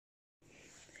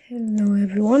Hello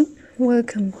everyone,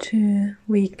 welcome to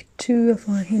week 2 of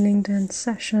our healing dance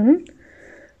session,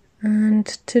 and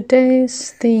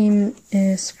today's theme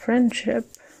is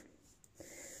friendship.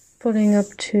 Following up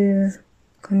to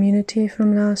community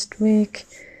from last week,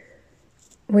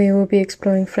 we will be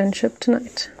exploring friendship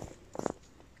tonight.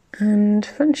 And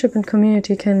friendship and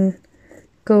community can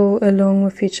go along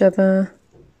with each other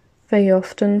very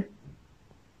often.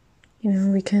 You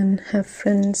know, we can have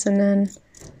friends and then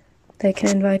they can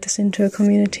invite us into a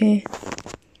community,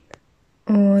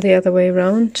 or the other way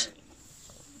around.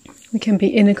 We can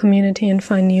be in a community and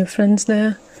find new friends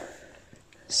there.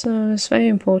 So it's very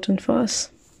important for us.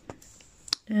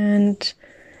 And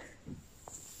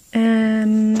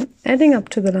adding up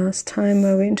to the last time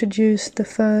where we introduced the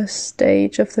first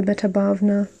stage of the Metta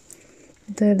Bhavana,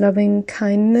 the loving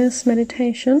kindness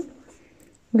meditation,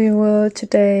 we will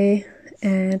today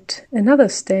add another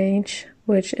stage,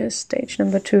 which is stage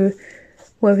number 2,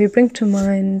 where we bring to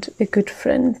mind a good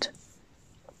friend.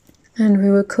 And we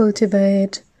will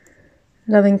cultivate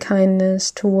loving kindness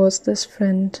towards this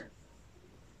friend,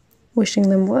 wishing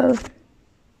them well.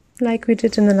 Like we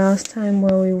did in the last time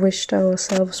where we wished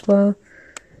ourselves well,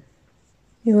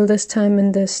 we will this time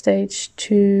in this stage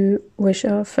to wish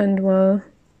our friend well.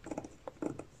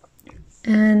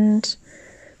 And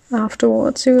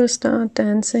afterwards we will start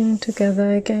dancing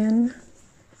together again,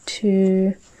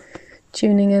 to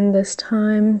tuning in this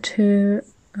time to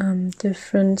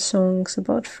different songs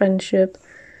about friendship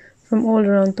from all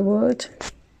around the world.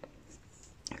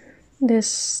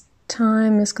 This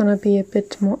time is going to be a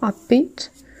bit more upbeat,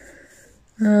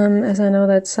 as I know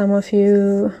that some of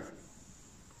you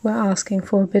were asking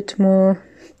for a bit more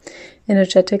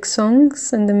energetic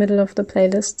songs in the middle of the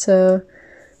playlist, so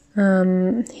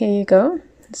here you go.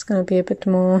 It's going to be a bit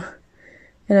more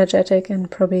energetic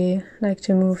and probably like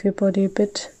to move your body a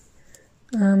bit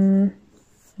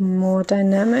more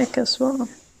dynamic as well.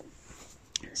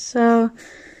 So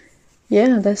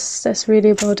yeah, that's really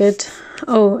about it.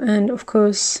 Oh, and of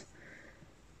course,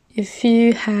 if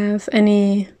you have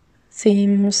any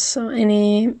themes or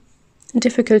any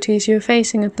difficulties you're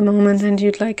facing at the moment and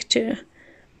you'd like to,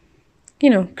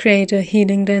 create a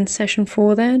healing dance session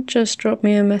for that, just drop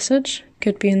me a message.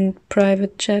 Could be in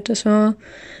private chat as well,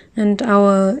 and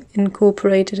I'll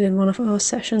incorporate it in one of our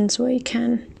sessions where you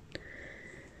can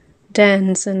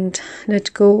dance and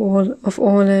let go of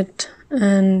all it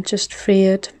and just free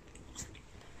it.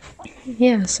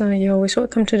 Yeah, so you're always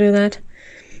welcome to do that.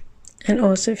 And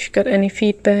also, if you've got any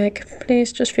feedback,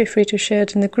 please just feel free to share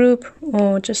it in the group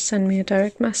or just send me a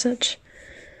direct message.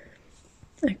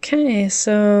 Okay,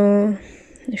 so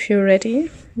if you're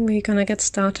ready, we're gonna get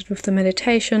started with the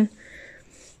meditation.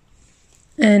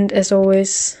 And as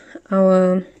always, I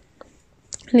will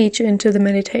lead you into the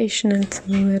meditation and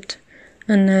through it,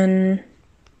 and then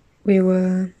we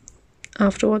will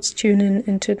afterwards tune in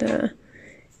into the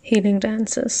healing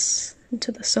dances,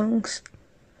 into the songs.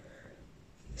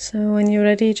 So when you're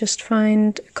ready, just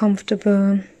find a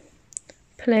comfortable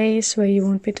place where you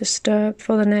won't be disturbed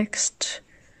for the next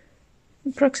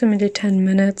approximately 10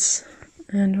 minutes,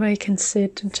 and where you can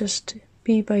sit and just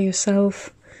be by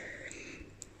yourself.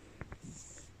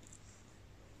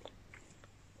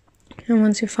 And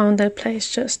once you found that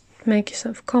place, just make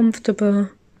yourself comfortable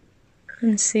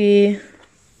and see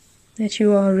that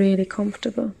you are really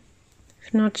comfortable.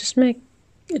 If not, just make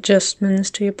adjustments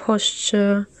to your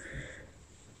posture,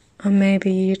 or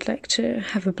maybe you'd like to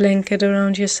have a blanket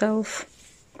around yourself.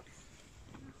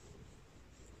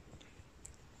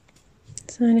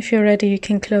 So, and if you're ready, you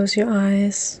can close your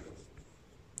eyes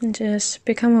and just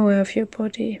become aware of your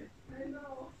body.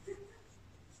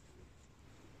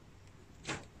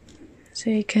 So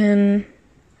you can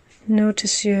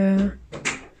notice your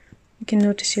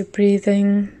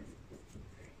breathing,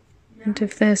 and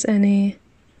if there's any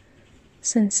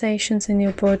sensations in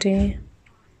your body,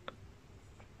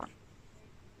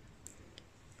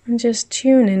 and just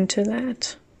tune into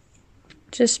that.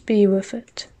 Just be with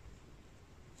it.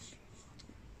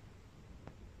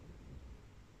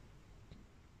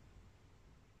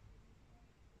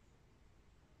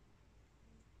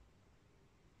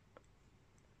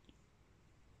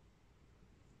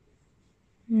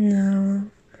 Now,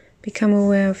 become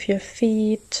aware of your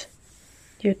feet,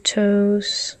 your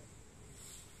toes.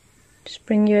 Just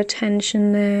bring your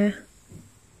attention there.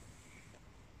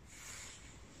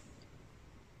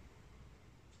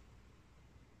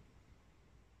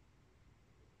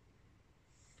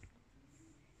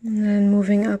 And then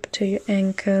moving up to your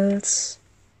ankles.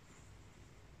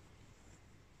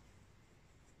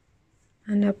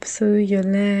 And up through your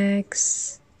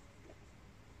legs.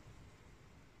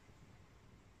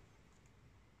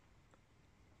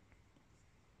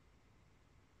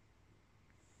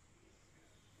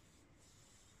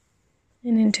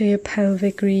 and into your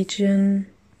pelvic region.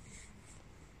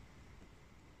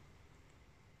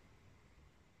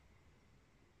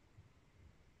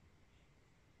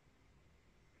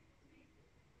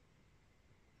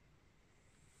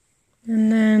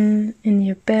 And then in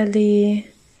your belly,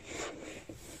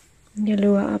 your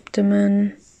lower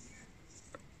abdomen.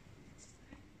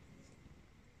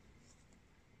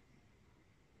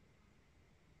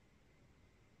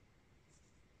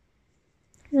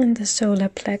 And the solar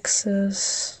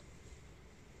plexus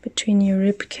between your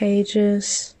rib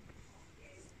cages.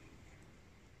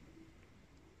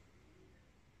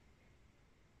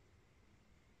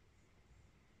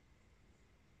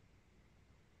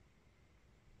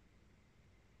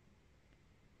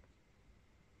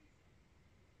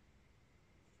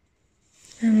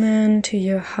 And then to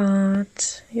your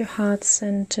heart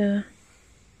center.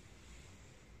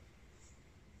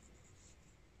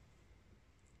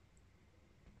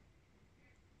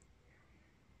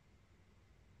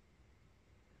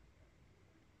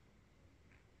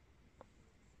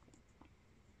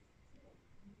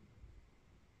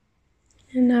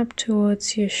 And up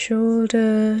towards your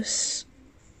shoulders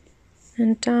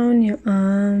and down your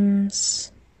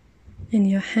arms and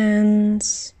your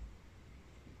hands.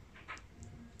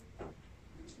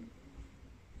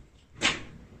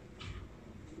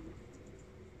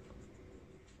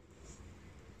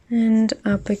 And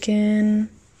up again,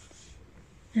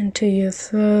 and to your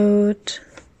throat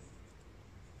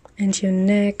and your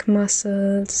neck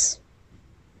muscles.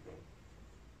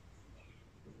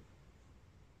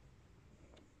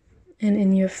 And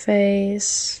in your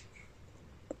face.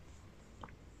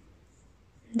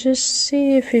 Just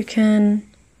see if you can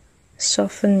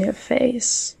soften your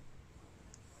face.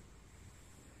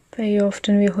 Very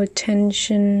often we hold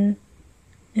tension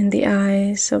in the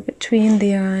eyes or between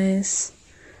the eyes.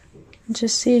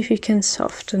 Just see if you can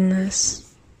soften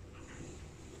this.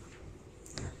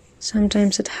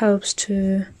 Sometimes it helps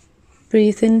to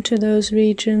breathe into those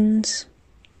regions.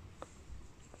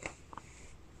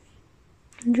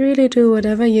 And really do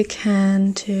whatever you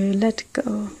can to let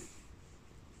go.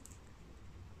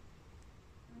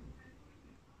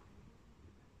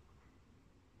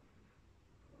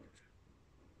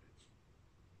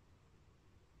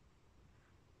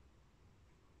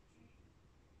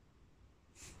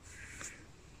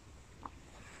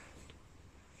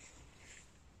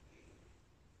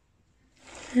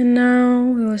 And now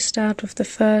we will start with the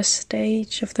first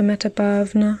stage of the Metta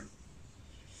Bhavana.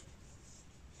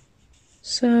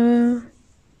 So,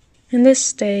 in this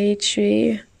stage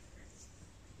we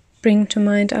bring to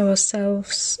mind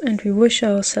ourselves and we wish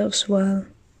ourselves well.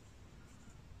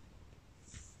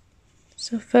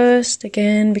 So first,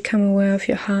 again, become aware of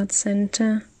your heart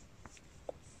center.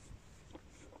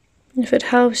 If it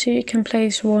helps you, you can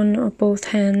place one or both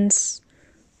hands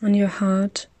on your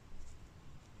heart.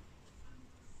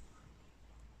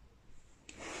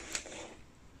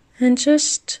 And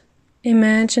just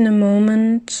imagine a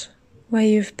moment where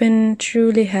you've been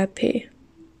truly happy.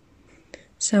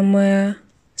 Somewhere,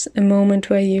 a moment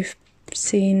where you've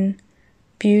seen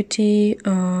beauty,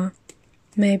 or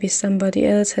maybe somebody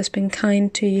else has been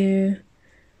kind to you.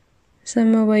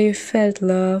 Somewhere where you felt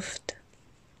loved.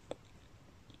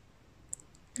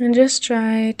 And just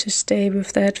try to stay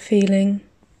with that feeling.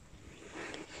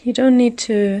 You don't need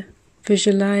to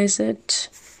visualize it.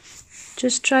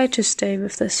 Just try to stay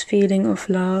with this feeling of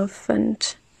love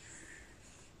and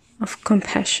of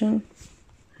compassion.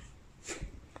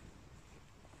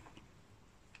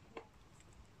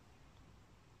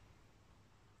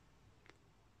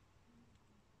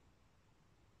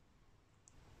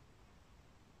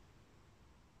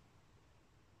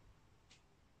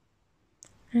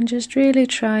 And just really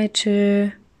try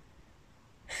to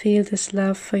feel this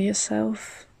love for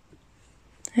yourself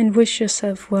and wish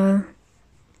yourself well.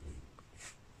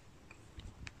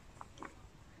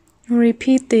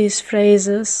 Repeat these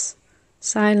phrases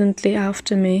silently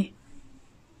after me.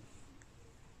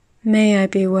 May I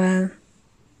be well.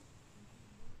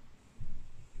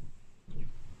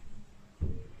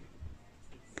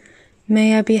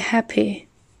 May I be happy.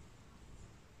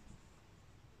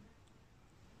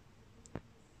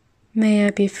 May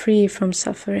I be free from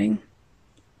suffering.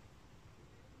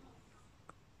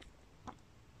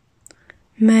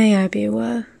 May I be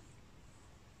well.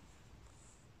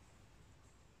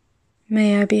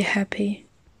 May I be happy.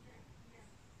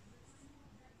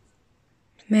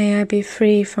 May I be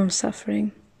free from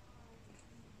suffering.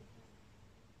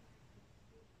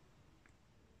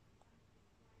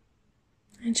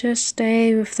 And just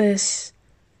stay with this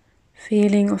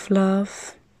feeling of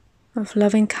love, of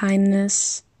loving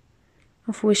kindness,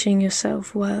 of wishing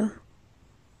yourself well.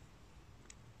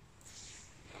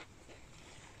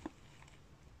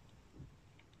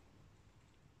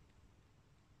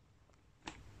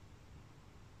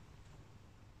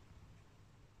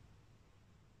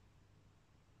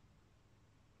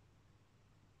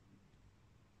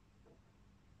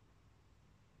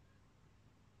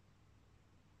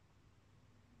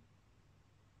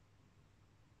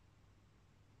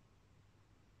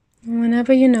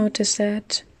 whenever you notice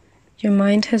that your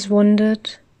mind has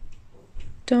wandered,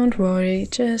 don't worry,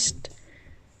 just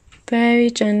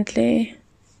very gently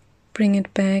bring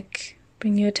it back.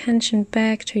 Bring your attention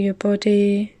back to your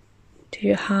body, to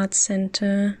your heart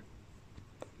center,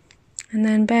 and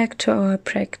then back to our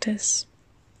practice.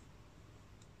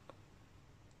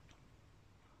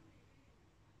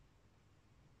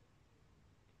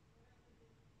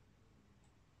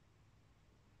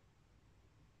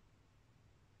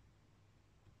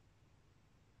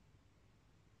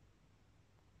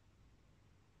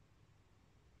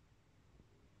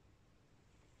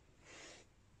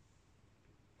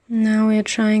 Now we are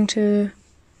trying to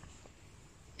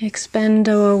expand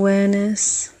our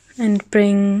awareness and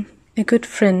bring a good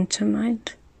friend to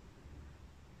mind.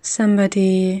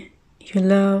 Somebody you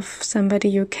love, somebody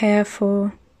you care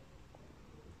for.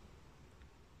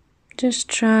 Just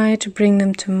try to bring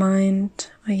them to mind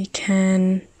where you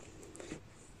can.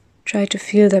 Try to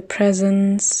feel their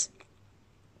presence.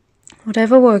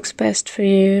 Whatever works best for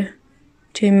you,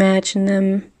 to imagine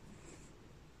them.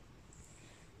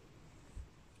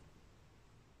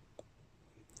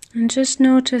 And just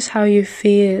notice how you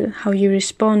feel, how you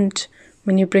respond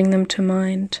when you bring them to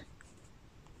mind.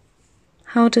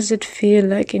 How does it feel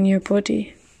like in your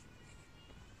body?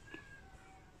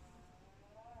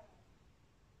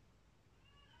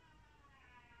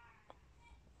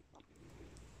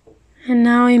 And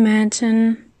now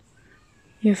imagine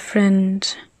your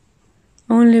friend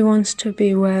only wants to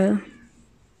be well,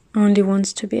 only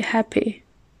wants to be happy,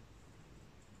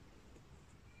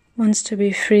 wants to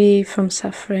be free from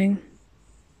suffering.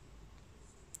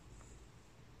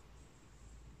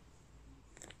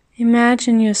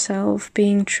 Imagine yourself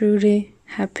being truly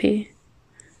happy,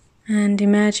 and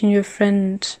imagine your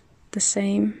friend the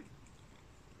same.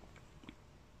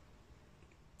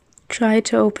 Try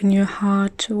to open your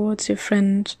heart towards your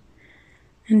friend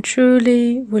and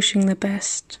truly wishing the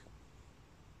best.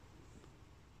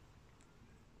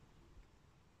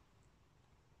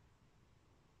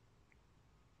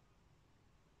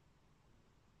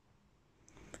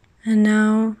 And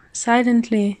now,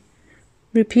 silently,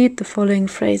 repeat the following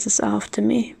phrases after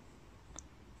me.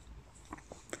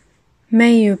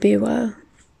 May you be well.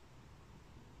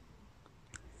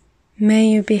 May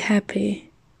you be happy.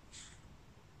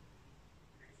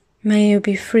 May you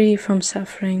be free from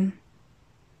suffering.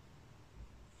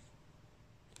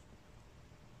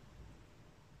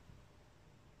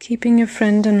 Keeping your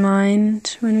friend in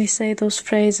mind when we say those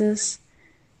phrases,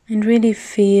 and really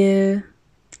feel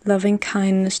loving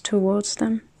kindness towards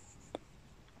them.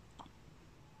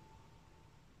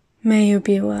 May you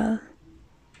be well.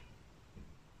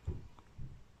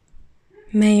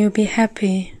 May you be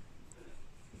happy.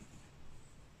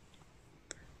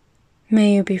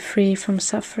 May you be free from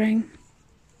suffering.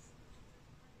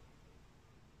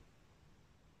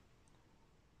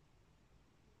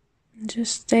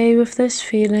 Just stay with this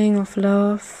feeling of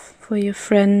love for your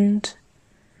friend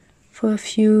for a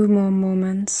few more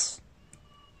moments.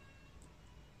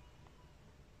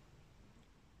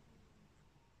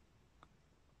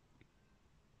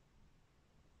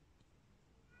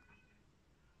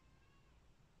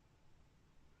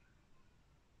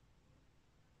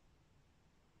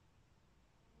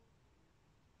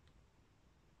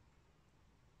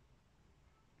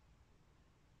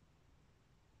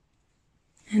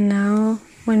 And now,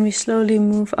 when we slowly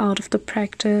move out of the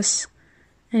practice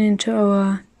and into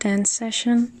our dance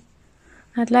session,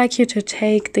 I'd like you to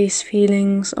take these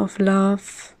feelings of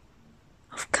love,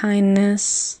 of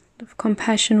kindness, of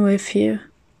compassion with you.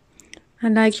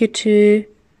 I'd like you to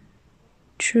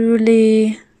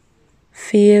truly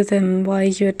feel them while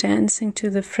you're dancing to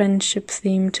the friendship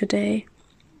theme today.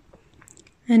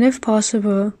 And if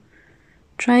possible,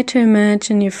 try to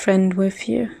imagine your friend with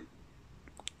you.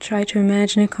 Try to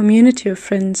imagine a community of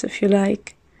friends if you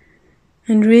like,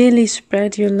 and really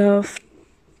spread your love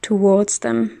towards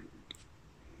them.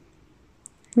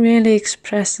 Really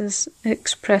express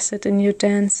it in your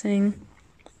dancing.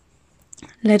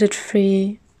 Let it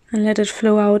free and let it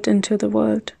flow out into the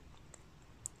world.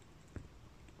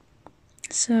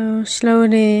 So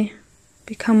slowly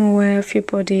become aware of your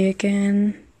body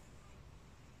again,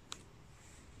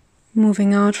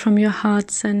 moving out from your heart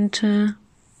center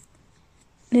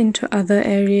into other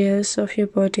areas of your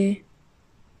body.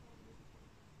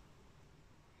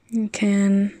 You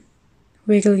can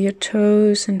wiggle your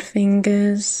toes and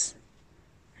fingers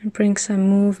and bring some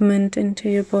movement into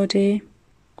your body.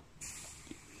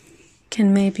 You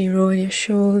can maybe roll your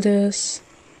shoulders.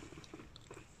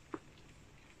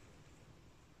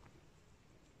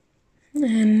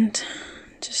 And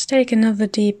just take another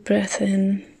deep breath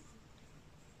in.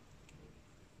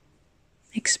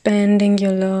 expanding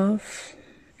your love,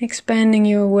 expanding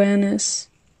your awareness.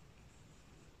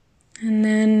 And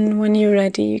then when you're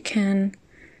ready, you can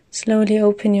slowly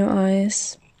open your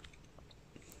eyes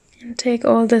and take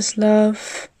all this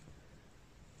love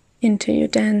into your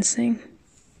dancing.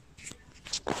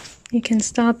 You can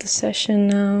start the session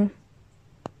now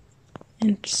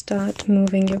and start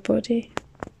moving your body.